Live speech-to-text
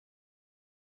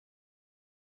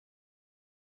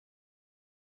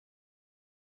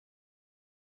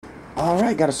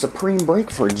Alright, got a supreme break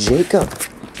for Jacob.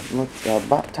 Look,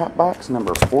 top box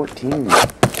number 14.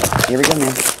 Here we go,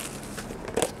 man.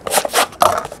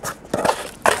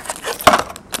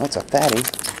 That's a fatty.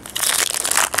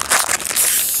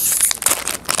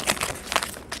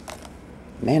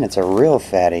 Man, it's a real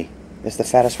fatty. It's the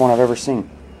fattest one I've ever seen.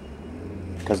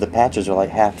 Because the patches are like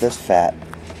half this fat.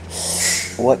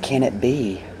 What can it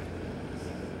be?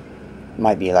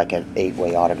 Might be like an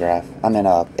 8-way autograph. I mean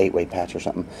a 8-way patch or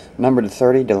something. Number to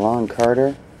 30, DeLon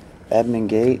Carter, Edmund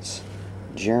Gates,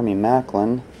 Jeremy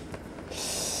Macklin.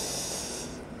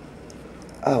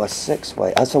 Oh, a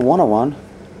 6-way. That's a 101.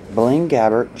 Blaine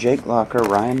Gabbert, Jake Locker,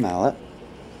 Ryan Mallett.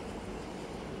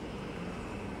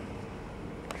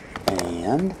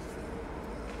 And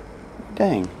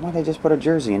dang, why'd they just put a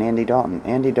jersey in Andy Dalton?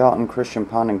 Andy Dalton, Christian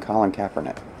Pond, and Colin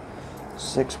Kaepernick.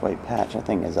 6-way patch. That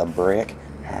thing is a brick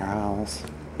house.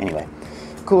 Anyway,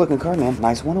 cool looking card, man.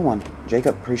 Nice 101.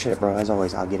 Jacob, appreciate it, bro. As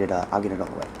always, I'll get it all the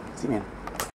way. See you, man.